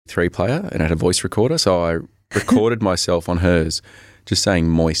MP3 player and had a voice recorder. So I recorded myself on hers just saying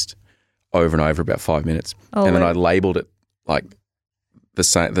moist over and over about 5 minutes. And then I labelled it like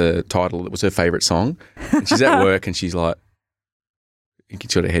the title. It was her favourite song. And she's at work and she's like, you can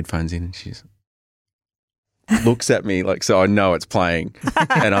sort of headphones in and she's looks at me like, so I know it's playing.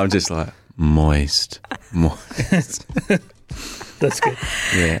 And I'm just like, moist. That's good.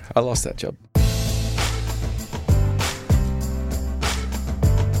 Yeah, I lost that job.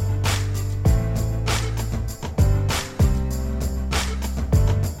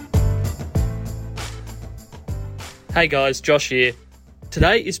 Hey guys, Josh here.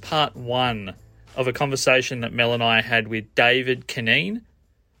 Today is part 1 of a conversation that Mel and I had with David Kineen,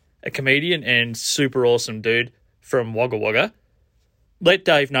 a comedian and super awesome dude from Wagga Wagga. Let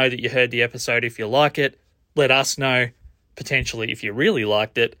Dave know that you heard the episode if you like it. Let us know, potentially, if you really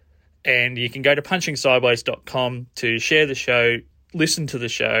liked it. And you can go to punchingsideways.com to share the show, listen to the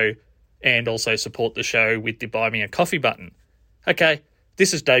show, and also support the show with the Buy Me a Coffee button. Okay,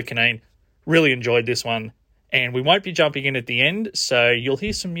 this is Dave Kineen. Really enjoyed this one. And we won't be jumping in at the end, so you'll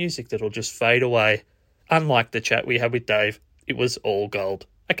hear some music that'll just fade away. Unlike the chat we had with Dave, it was all gold.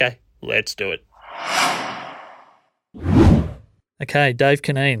 Okay, let's do it. Okay, Dave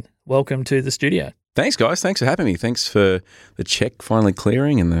Kineen, welcome to the studio. Thanks, guys. Thanks for having me. Thanks for the check finally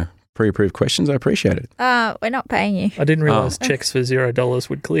clearing and the pre-approved questions. I appreciate it. We're not paying you. I didn't realise checks for $0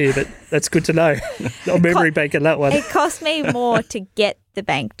 would clear, but that's good to know. I'm memory banking that one. It cost me more to get the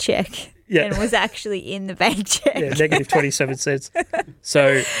bank check than was actually in the bank check. Yeah, negative 27 cents.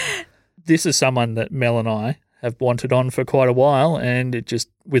 So this is someone that Mel and I have wanted on for quite a while, and it just,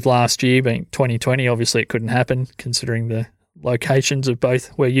 with last year being 2020, obviously it couldn't happen considering the locations of both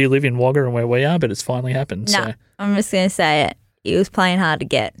where you live in Wagga and where we are, but it's finally happened. No, so. I'm just going to say it. He was playing hard to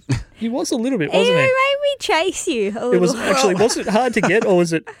get. He was a little bit, wasn't he? He made me chase you a little. It was actually, was it hard to get, or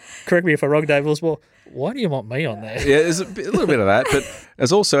was it, correct me if I'm wrong, Dave, it was more, why do you want me on there? Yeah, there's a little bit of that. But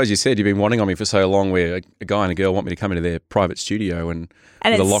as also, as you said, you've been wanting on me for so long where a guy and a girl want me to come into their private studio and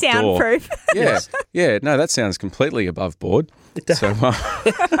with a it's locked soundproof. Door. Yeah. No, that sounds completely above board. It does. So,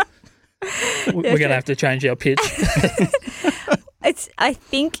 we're going to have to change our pitch. I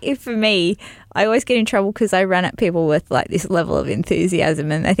think for me, I always get in trouble because I run at people with like this level of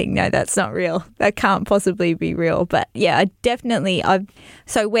enthusiasm and I think, no, that's not real. That can't possibly be real. But yeah,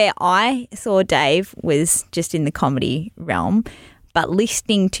 so where I saw Dave was just in the comedy realm, but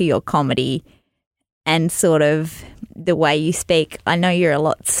listening to your comedy and sort of the way you speak, I know you're a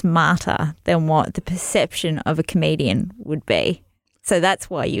lot smarter than what the perception of a comedian would be. So that's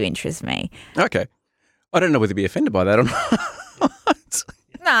why you interest me. okay. I don't know whether to be offended by that or not.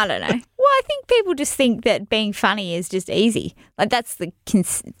 No, I don't know. Well, I think people just think that being funny is just easy. Like that's the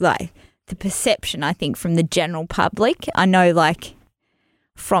perception, I think, from the general public. I know, like,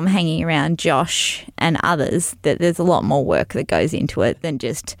 from hanging around Josh and others, that there's a lot more work that goes into it than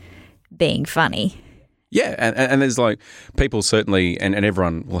just being funny. Yeah, and there's like people certainly, and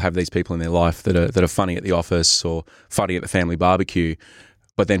everyone will have these people in their life that are funny at the office or funny at the family barbecue,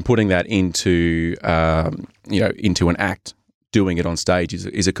 but then putting that into into an act, doing it on stage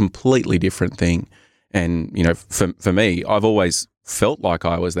is a completely different thing. And, for me, I've always felt like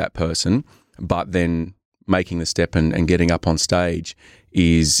I was that person, but then making the step and getting up on stage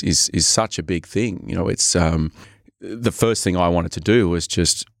is such a big thing. It's the first thing I wanted to do was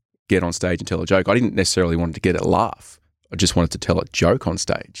just get on stage and tell a joke. I didn't necessarily want to get a laugh. I just wanted to tell a joke on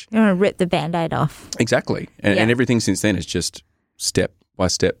stage. You want to rip the Band-Aid off. Exactly. And everything since then is just step by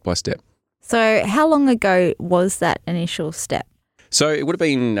step by step. So how long ago was that initial step? So it would have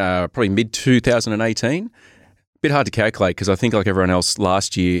been probably mid-2018. Bit hard to calculate because I think like everyone else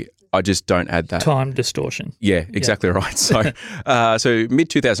last year, I just don't add that. Time distortion. Yeah, exactly right. So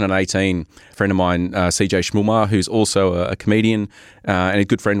mid-2018, a friend of mine, CJ Schmulmar, who's also a comedian and a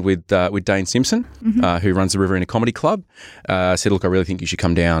good friend with Dane Simpson, who runs the Riverina Comedy Club, said, look, I really think you should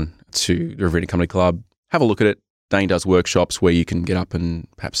come down to the Riverina Comedy Club, have a look at it. Dane does workshops where you can get up and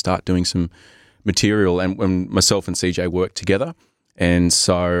perhaps start doing some material, and when myself and CJ work together. And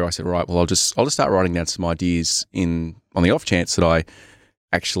so I said, right, well, I'll just start writing down some ideas on the off chance that I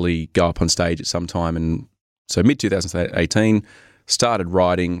actually go up on stage at some time. And so mid-2018, started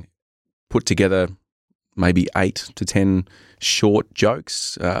writing, put together maybe 8 to 10 short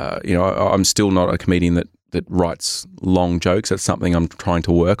jokes. I'm still not a comedian that writes long jokes. That's something I'm trying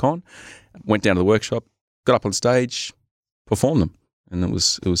to work on. Went down to the workshop, got up on stage, performed them. And it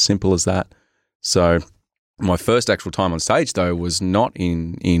was simple as that. So my first actual time on stage, though, was not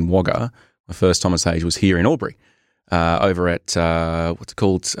in Wagga. My first time on stage was here in Albury, over at, what's it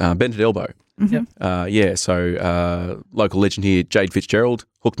called, Bended Elbow. So local legend here, Jade Fitzgerald,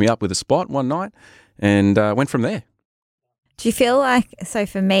 hooked me up with a spot one night and went from there. Do you feel like, so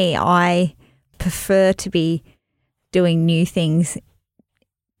for me, I prefer to be doing new things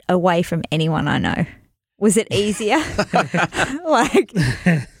away from anyone I know. Was it easier?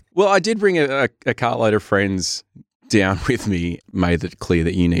 Well, I did bring a cartload of friends down with me, made it clear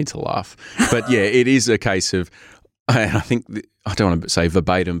that you need to laugh. But yeah, it is a case of, I think, I don't want to say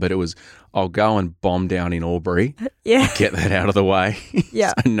verbatim, but it was, I'll go and bomb down in Albury, get that out of the way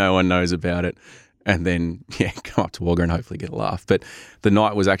so no one knows about it, and then, come up to Wagga and hopefully get a laugh. But the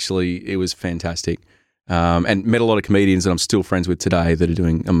night was actually, it was fantastic. And met a lot of comedians that I'm still friends with today that are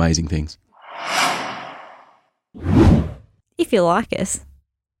doing amazing things. If you like us,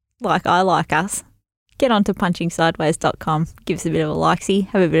 like I like us, get onto punchingsideways.com, give us a bit of a likesy,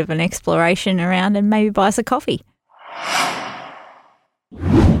 have a bit of an exploration around and maybe buy us a coffee.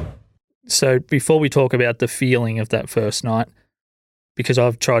 So before we talk about the feeling of that first night, because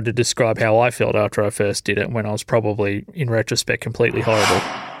I've tried to describe how I felt after I first did it when I was probably, in retrospect, completely horrible,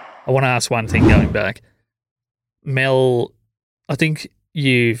 I want to ask one thing going back. Mel, I think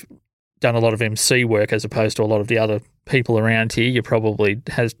you've done a lot of MC work as opposed to a lot of the other people around here. You probably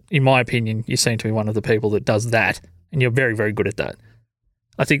has, in my opinion, you seem to be one of the people that does that, and you're very, very good at that.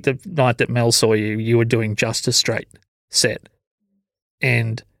 I think the night that Mel saw you, you were doing just a straight set.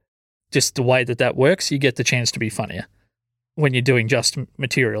 And just the way that works, you get the chance to be funnier when you're doing just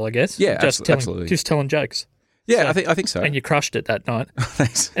material, I guess. Yeah, absolutely. Just telling jokes. Yeah, so, I think so. And you crushed it that night.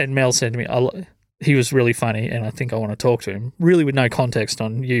 Thanks. And Mel said to me, he was really funny and I think I want to talk to him, really with no context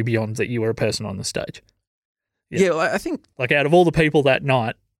on you beyond that you were a person on the stage. Yeah, I think... Like out of all the people that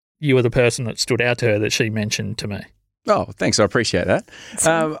night, you were the person that stood out to her that she mentioned to me. Oh, thanks. I appreciate that.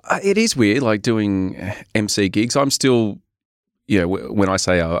 It is weird, like doing MC gigs. I'm still, when I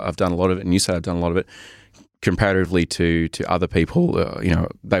say I've done a lot of it and you say I've done a lot of it, comparatively to other people,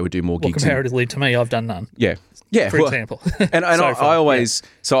 they would do more gigs. Well, comparatively to me, I've done none. Yeah. For example. And I always,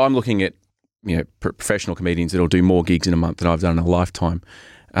 so I'm looking at, professional comedians that'll do more gigs in a month than I've done in a lifetime.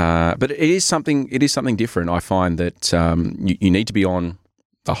 But it is something different. I find that you need to be on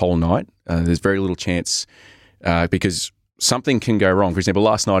the whole night. There's very little chance because something can go wrong. For example,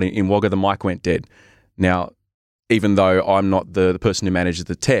 last night in Wagga, the mic went dead. Now, even though I'm not the person who manages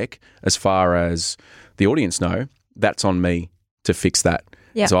the tech, as far as the audience know, that's on me to fix that.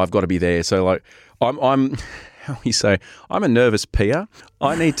 Yeah. So I've got to be there. So like I'm how you say, I'm a nervous peer.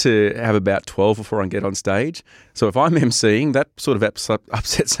 I need to have about 12 before I get on stage. So if I'm emceeing, that sort of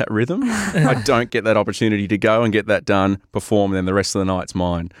upsets that rhythm. I don't get that opportunity to go and get that done, perform, and then the rest of the night's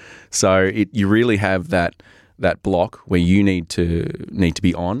mine. So you really have that block where you need to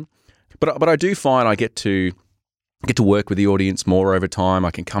be on. But I do find I get to work with the audience more over time.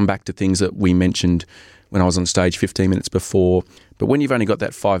 I can come back to things that we mentioned when I was on stage 15 minutes before. But when you've only got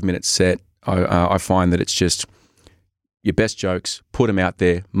that 5-minute set, I find that it's just your best jokes, put them out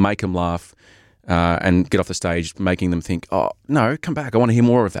there, make them laugh, and get off the stage making them think, oh, no, come back. I want to hear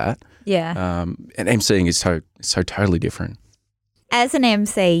more of that. Yeah. And emceeing is so totally different. As an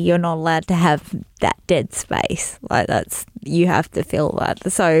MC, you're not allowed to have that dead space. Like you have to fill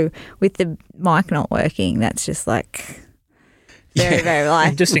that. So with the mic not working, that's just like very, very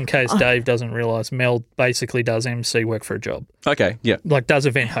like. Just in case Dave doesn't realise, Mel basically does MC work for a job. Okay, yeah. Like does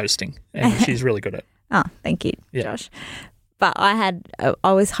event hosting, and she's really good at it. Oh, thank you, Josh. But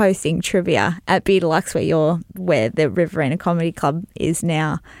I was hosting trivia at Beer Deluxe where the Riverina Comedy Club is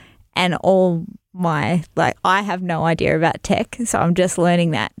now, and all I have no idea about tech, so I'm just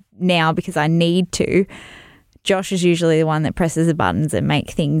learning that now because I need to. Josh is usually the one that presses the buttons and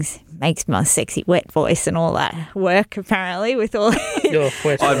makes my sexy wet voice and all that work, apparently, with all your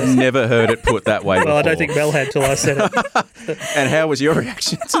wet I've never heard it put that way before. Well, I don't think Mel had till I said it. And how was your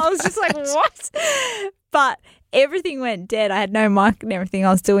reaction? I was just like, what? But everything went dead. I had no mic and everything.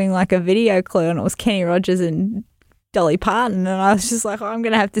 I was doing like a video clue and it was Kenny Rogers and Dolly Parton, and I was just like, I'm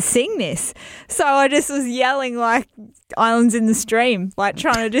going to have to sing this. So I just was yelling like Islands in the Stream, like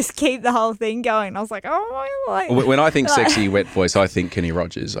trying to just keep the whole thing going. I was like, oh my God. When I think sexy wet voice, I think Kenny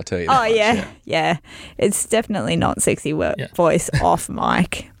Rogers, I tell you that. Oh, yeah. It's definitely not sexy wet voice off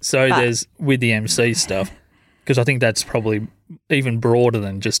mic. So there's, with the MC stuff, because I think that's probably even broader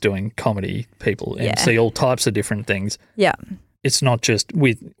than just doing comedy. People MC all types of different things. Yeah. It's not just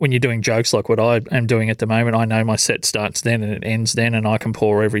when you're doing jokes like what I am doing at the moment. I know my set starts then and it ends then, and I can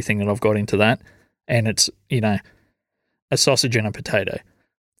pour everything that I've got into that. And it's, a sausage and a potato.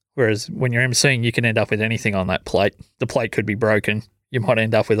 Whereas when you're emceeing, you can end up with anything on that plate. The plate could be broken. you might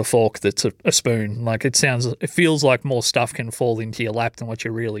end up with a fork that's a spoon. Like it feels like more stuff can fall into your lap than what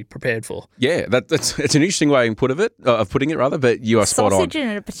you're really prepared for. Yeah, it's an interesting way of putting it, but you are spot on. Sausage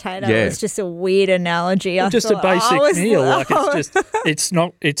and a potato is just a weird analogy. Just a basic meal. Like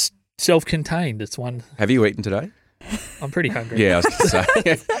it's self-contained. It's one. Have you eaten today? I'm pretty hungry. Yeah, I was going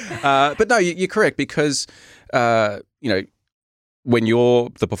to say. But no, you're correct because, when you're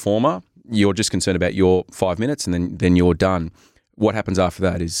the performer, you're just concerned about your 5 minutes and then you're done. What happens after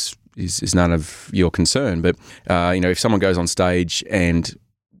that is none of your concern. But, if someone goes on stage and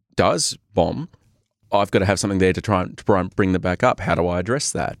does bomb, I've got to have something there to try and bring them back up. How do I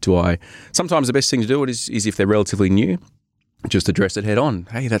address that? Sometimes the best thing to do is if they're relatively new, just address it head on.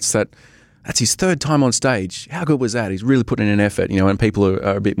 Hey, that's his third time on stage. How good was that? He's really putting in an effort, and people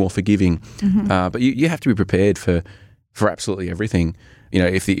are a bit more forgiving. Mm-hmm. But you have to be prepared for absolutely everything.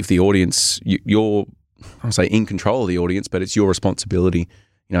 If the audience, you're, I don't say in control of the audience, but it's your responsibility.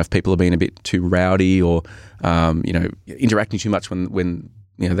 If people are being a bit too rowdy or, interacting too much when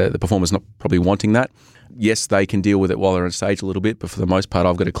the performer's not probably wanting that. Yes, they can deal with it while they're on stage a little bit, but for the most part,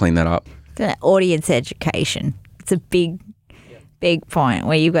 I've got to clean that up. Audience education. It's a big point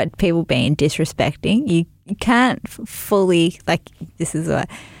where you've got people being disrespecting. You can't fully,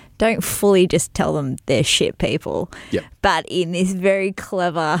 don't fully just tell them they're shit people. Yep. But in this very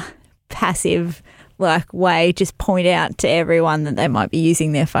clever, passive way, just point out to everyone that they might be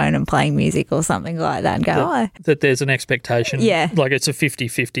using their phone and playing music or something like that and go, that there's an expectation. Yeah. Like it's a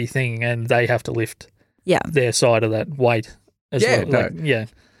 50-50 thing and they have to lift their side of that weight as well. No. Yeah.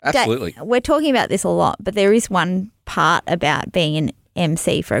 Absolutely. We're talking about this a lot, but there is one part about being an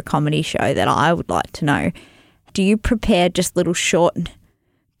MC for a comedy show that I would like to know. Do you prepare just little short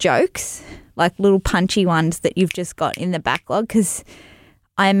jokes, like little punchy ones that you've just got in the backlog? Because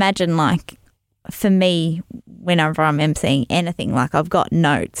I imagine, for me, whenever I'm emceeing anything, I've got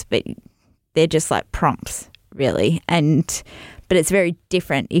notes, but they're just like prompts, really. But it's very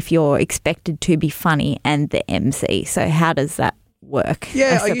different if you're expected to be funny and the MC. So how does that work?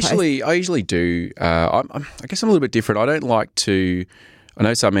 Yeah, I usually do. I guess I'm a little bit different. I don't like to. I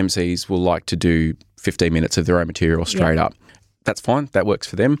know some MCs will like to do 15 minutes of their own material straight up. That's fine. That works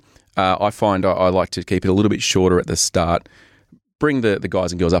for them. I find I like to keep it a little bit shorter at the start. Bring the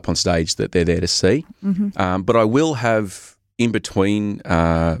guys and girls up on stage that they're there to see. Mm-hmm. But I will have in between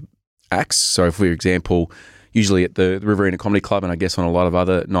acts. So, for example, usually at the Riverina Comedy Club, and I guess on a lot of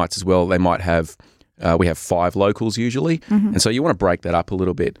other nights as well, they might have. We have 5 locals usually. Mm-hmm. And so you want to break that up a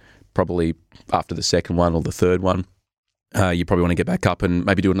little bit, probably after the second one or the third one. You probably want to get back up and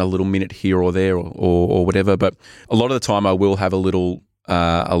maybe do another little minute here or there or whatever. But a lot of the time I will have a little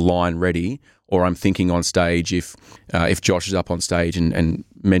a line ready, or I'm thinking on stage if Josh is up on stage and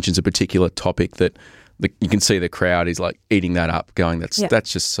mentions a particular topic that you can see the crowd is eating that up, going,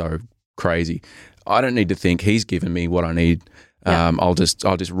 that's just so crazy. I don't need to think he's given me what I need. I'll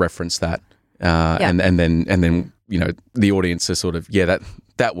just reference that. And then the audience is sort of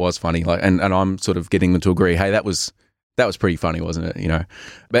that was funny, and I'm sort of getting them to agree, hey, that was pretty funny, wasn't it?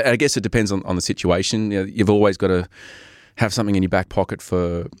 But I guess it depends on the situation. You've always got to have something in your back pocket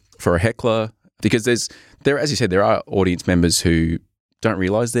for a heckler, because there as you said, there are audience members who don't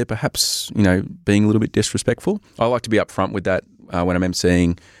realise they're perhaps being a little bit disrespectful. I like to be upfront with that when I'm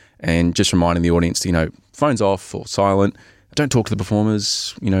emceeing, and just reminding the audience to phones off or silent. Don't talk to the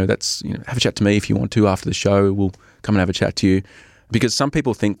performers. That's have a chat to me if you want to after the show. We'll come and have a chat to you, because some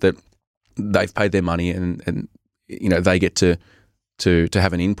people think that they've paid their money and they get to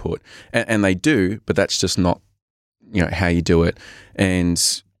have an input, and they do, but that's just not how you do it.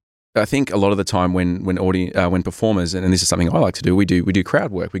 And I think a lot of the time when performers, and this is something I like to do, we do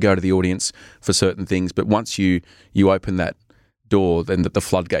crowd work. We go to the audience for certain things, but once you open that door, then the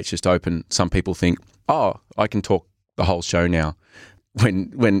floodgates just open. Some people think, oh, I can talk the whole show now,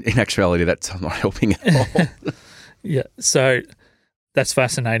 when in actuality that's not helping at all. Yeah, so that's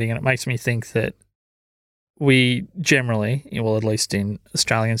fascinating, and it makes me think that we generally, well, at least in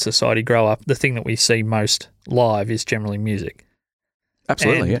Australian society, grow up, the thing that we see most live is generally music.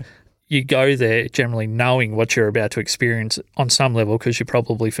 Absolutely, and you go there generally knowing what you're about to experience on some level, because you're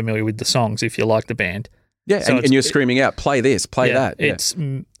probably familiar with the songs if you like the band. Yeah, so and you're screaming out, play this, play that. Yeah. It's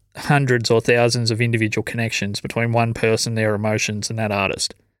hundreds or thousands of individual connections between one person, their emotions, and that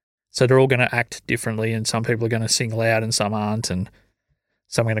artist. So they're all going to act differently, and some people are going to sing loud and some aren't, and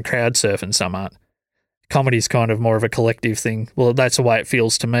some are going to crowd surf and some aren't. Comedy's kind of more of a collective thing. Well, that's the way it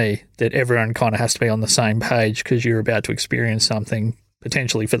feels to me, that everyone kind of has to be on the same page because you're about to experience something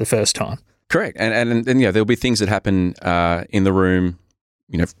potentially for the first time. Correct. And there'll be things that happen in the room,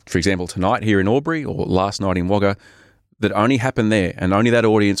 for example, tonight here in Albury or last night in Wagga, that only happen there, and only that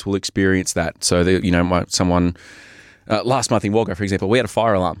audience will experience that. So, someone last month in Wagga, for example, we had a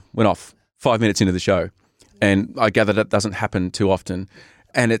fire alarm went off 5 minutes into the show, and I gather that doesn't happen too often.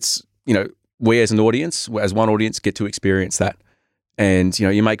 And it's, we as an audience, as one audience, get to experience that. And,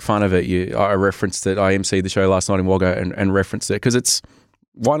 you make fun of it. I referenced that I emceed the show last night in Wagga and referenced it because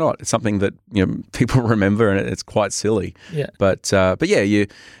why not? It's something that, people remember, and it's quite silly. Yeah. But yeah,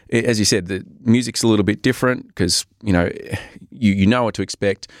 as you said, the music's a little bit different because, you know what to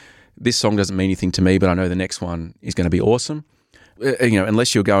expect. This song doesn't mean anything to me, but I know the next one is going to be awesome.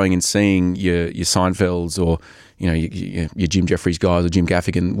 Unless you're going and seeing your Seinfelds or, your Jim Jeffries guys or Jim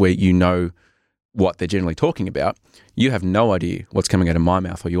Gaffigan, where you know what they're generally talking about, you have no idea what's coming out of my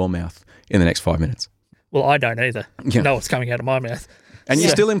mouth or your mouth in the next 5 minutes. Well, I don't either. Yeah. Know what's coming out of my mouth. And you're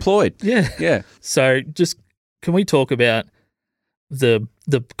still employed. Yeah. Yeah. So can we talk about the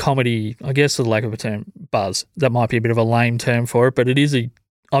comedy, I guess for the lack of a term, buzz? That might be a bit of a lame term for it, but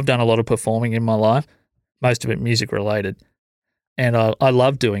I've done a lot of performing in my life, most of it music related. And I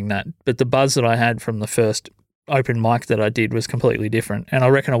love doing that. But the buzz that I had from the first open mic that I did was completely different. And I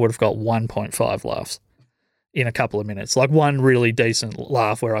reckon I would have got 1.5 laughs in a couple of minutes. Like one really decent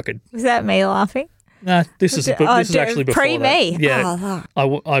laugh where I could... Was that me laughing? No, this is actually before pre-me. that. Yeah,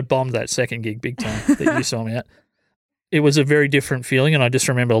 I bombed that second gig big time that you saw me at. It was a very different feeling, and I just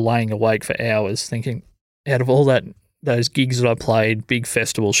remember laying awake for hours thinking, out of all those gigs that I played, big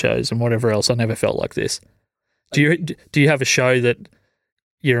festival shows and whatever else, I never felt like this. Do you have a show that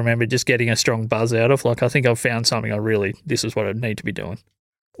you remember just getting a strong buzz out of? Like, I think I've found something this is what I need to be doing.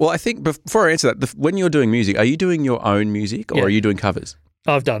 Well, I think before I answer that, when you're doing music, are you doing your own music or are you doing covers?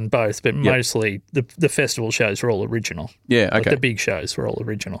 I've done both, but mostly the festival shows were all original. Yeah, okay. Like the big shows were all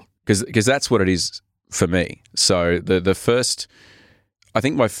original. Because that's what it is for me. So the first, I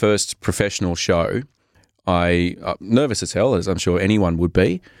think my first professional show, nervous as hell, as I'm sure anyone would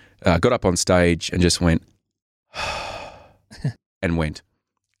be, got up on stage and just went, and went.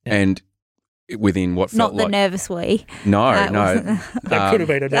 Yeah. And within what felt like... Not the nervous wee. No. That could have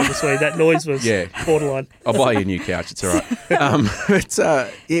been a nervous wee. That noise was borderline. I'll buy you a new couch. It's all right.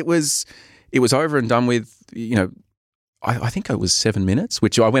 But it was over and done with, I think it was 7 minutes,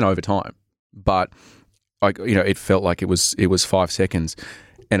 which I went over time. But, it felt like it was 5 seconds.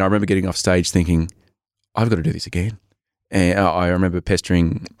 And I remember getting off stage thinking, I've got to do this again. And I remember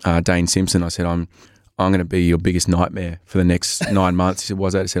pestering Dane Simpson. I said, I'm going to be your biggest nightmare for the next 9 months. He said,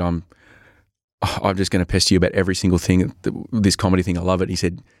 what's that? I said, I'm just going to pester you about every single thing, this comedy thing. I love it. He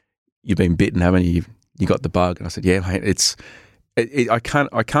said, you've been bitten, haven't you? You got the bug. And I said, yeah, mate, I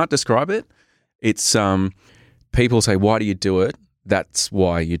can't describe it. It's, people say, why do you do it? That's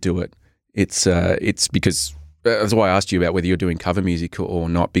why you do it. It's because, that's why I asked you about whether you're doing cover music or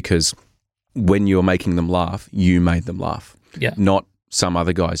not, because when you're making them laugh, you made them laugh. Yeah. Not some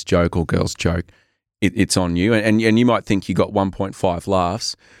other guy's joke or girl's joke. It's on you. And you might think you got 1.5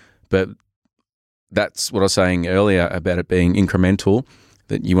 laughs, but that's what I was saying earlier about it being incremental,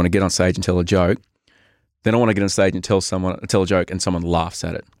 that you want to get on stage and tell a joke. Then I want to get on stage and tell a joke and someone laughs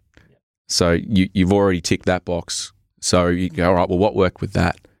at it. So you've already ticked that box. So you go, all right, well, what worked with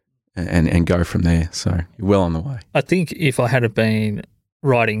that? And go from there. So you're well on the way. I think if I had been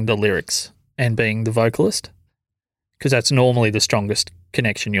writing the lyrics and being the vocalist, because that's normally the strongest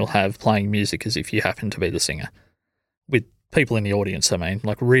connection you'll have playing music, is if you happen to be the singer. With people in the audience, I mean,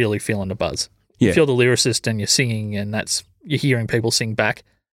 like really feeling the buzz. Yeah. If you're the lyricist and you're singing and you're hearing people sing back.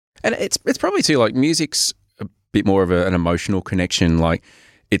 And it's probably too, like, music's a bit more of an emotional connection. Like,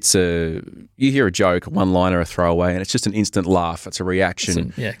 you hear a joke, a one-liner, a throwaway, and it's just an instant laugh. It's a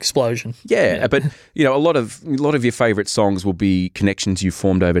reaction. Explosion. Yeah, but a lot of your favourite songs will be connections you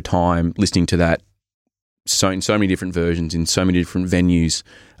formed over time, listening to that in so many different versions, in so many different venues,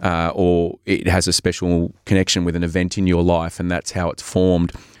 or it has a special connection with an event in your life, and that's how it's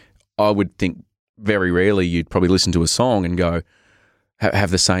formed. I would think very rarely you'd probably listen to a song and go,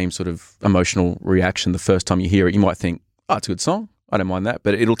 have the same sort of emotional reaction the first time you hear it. You might think, oh, it's a good song. I don't mind that.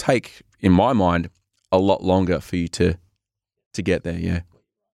 But it'll take, in my mind, a lot longer for you to get there, yeah.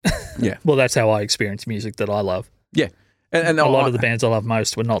 Yeah. Well, that's how I experience music that I love. Yeah. And a lot of the bands I love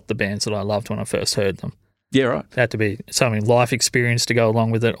most were not the bands that I loved when I first heard them. Yeah, right. It had to be something life experience to go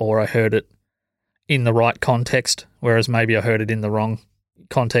along with it, or I heard it in the right context, whereas maybe I heard it in the wrong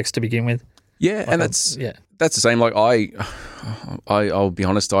context to begin with. Yeah, like and that's the same. Like I'll be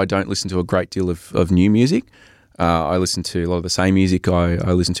honest, I don't listen to a great deal of new music. I listen to a lot of the same music I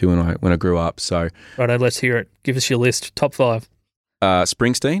listened to when I grew up. So righto, let's hear it. Give us your list. Top 5.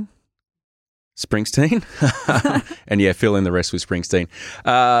 Springsteen, Springsteen. And yeah, fill in the rest with Springsteen.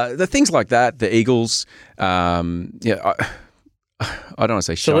 The things like that, the Eagles, I don't want to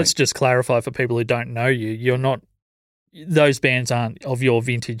say So let's just clarify for people who don't know you. You're not, those bands aren't of your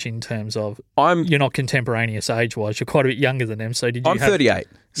vintage in terms of, you're not contemporaneous age-wise. You're quite a bit younger than them. So did you I'm 38.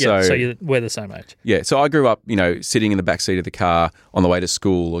 Yeah, so we're the same age. Yeah, so I grew up, sitting in the back seat of the car on the way to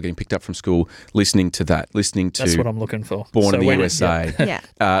school or getting picked up from school, listening to that, That's what I'm looking for. Born in the USA. Yeah.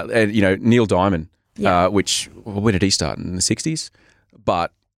 And, Neil Diamond, which, when did he start? In the 60s?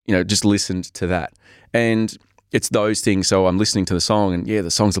 But, just listened to that. And it's those things. So I'm listening to the song and, the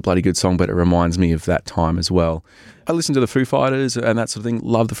song's a bloody good song, but it reminds me of that time as well. I listen to the Foo Fighters and that sort of thing.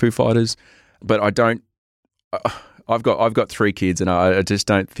 Love the Foo Fighters, but I don't... I've got 3 kids, and I just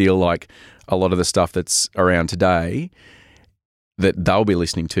don't feel like a lot of the stuff that's around today that they'll be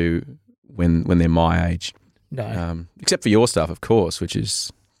listening to when they're my age. No, except for your stuff, of course, which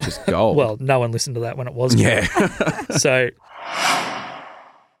is just gold. Well, no one listened to that when it was. Yeah. So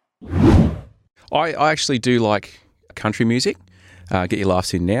I actually do like country music. Get your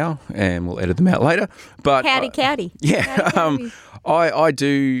laughs in now, and we'll edit them out later. But Cowdy. Yeah, I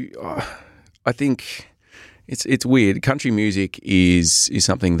do. I think. It's weird. Country music is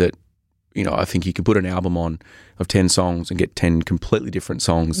something that, I think you could put an album on of 10 songs and get 10 completely different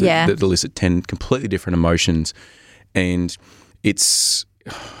songs that elicit 10 completely different emotions. And it's,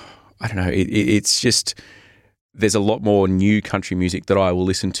 I don't know, it's just, there's a lot more new country music that I will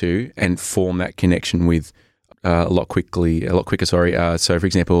listen to and form that connection with a lot quicker. So, for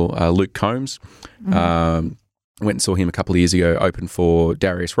example, Luke Combs, went and saw him a couple of years ago, open for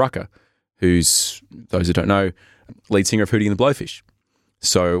Darius Rucker, who's, those who don't know, lead singer of Hootie and the Blowfish.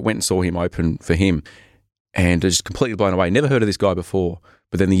 So went and saw him open for him and just completely blown away. Never heard of this guy before,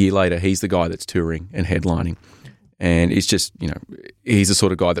 but then the year later, he's the guy that's touring and headlining. And it's just, he's the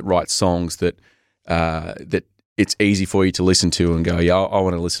sort of guy that writes songs that that it's easy for you to listen to and go, yeah, I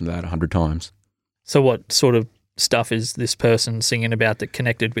want to listen to that 100 times. So what sort of stuff is this person singing about that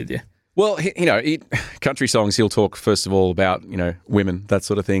connected with you? Well, country songs, he'll talk, first of all, about, women, that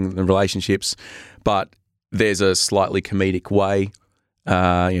sort of thing, and relationships. But there's a slightly comedic way,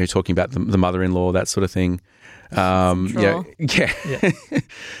 talking about the mother-in-law, that sort of thing. Yeah.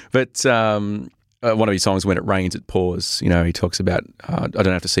 But one of his songs, When It Rains, It Pours, he talks about, I don't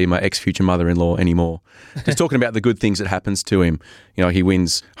have to see my ex-future mother-in-law anymore. Just talking about the good things that happens to him. He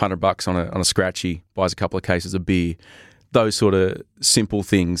wins $100 on a scratchy, buys a couple of cases of beer. Those sort of simple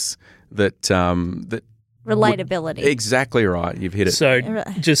things that relatability. Exactly right. You've hit it. So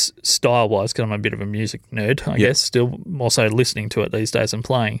just style-wise, because I'm a bit of a music nerd, I guess, still more so listening to it these days and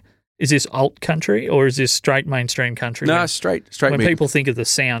playing. Is this alt country or is this straight mainstream country? No, straight. When people think of the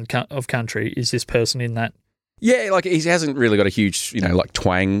sound of country, is this person in that? Yeah, like he hasn't really got a huge, like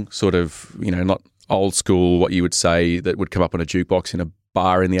twang sort of, not old school, what you would say that would come up on a jukebox in a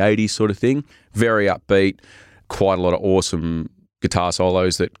bar in the 80s sort of thing. Very upbeat, quite a lot of awesome guitar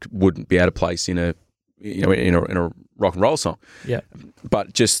solos that wouldn't be out of place in a rock and roll song. Yeah.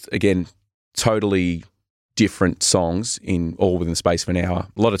 But just, again, totally different songs all within the space of an hour.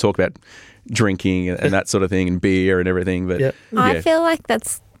 A lot of talk about drinking and that sort of thing and beer and everything. But I feel like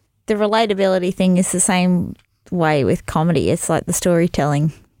that's the relatability thing is the same way with comedy. It's like the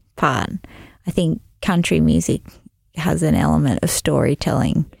storytelling part. I think country music has an element of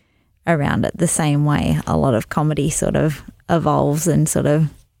storytelling around it the same way a lot of comedy sort of evolves and sort of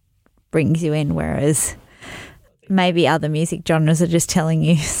brings you in, whereas maybe other music genres are just telling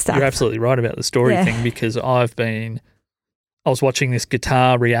you stuff. You're absolutely right about the story thing, because I was watching this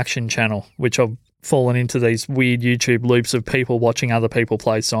guitar reaction channel, which I've fallen into these weird YouTube loops of people watching other people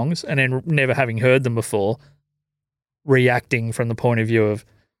play songs and then never having heard them before, reacting from the point of view of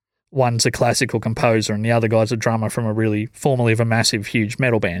one's a classical composer and the other guy's a drummer from formerly of a massive, huge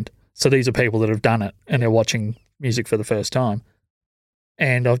metal band. So these are people that have done it and they're watching music for the first time.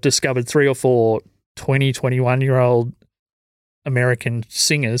 And I've discovered 3 or 4 20, 21-year-old American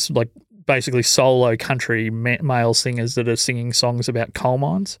singers, like basically solo country male singers that are singing songs about coal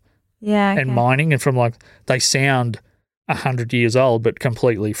mines and mining. And they sound 100 years old but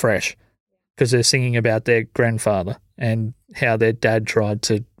completely fresh because they're singing about their grandfather and how their dad tried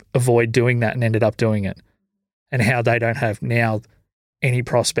to avoid doing that and ended up doing it, and how they don't have now any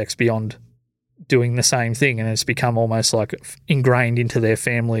prospects beyond doing the same thing, and it's become almost like ingrained into their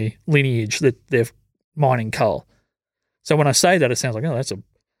family lineage that they're mining coal. So when I say that, it sounds like, oh, that's a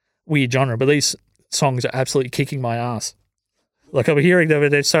weird genre, but these songs are absolutely kicking my ass. Like I'm hearing them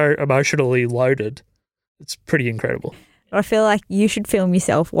and they're so emotionally loaded. It's pretty incredible. But I feel like you should film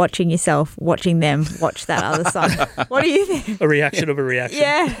yourself watching them watch that other song. What do you think? A reaction of a reaction.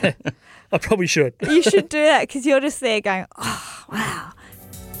 Yeah. I probably should. You should do that because you're just there going, oh, wow.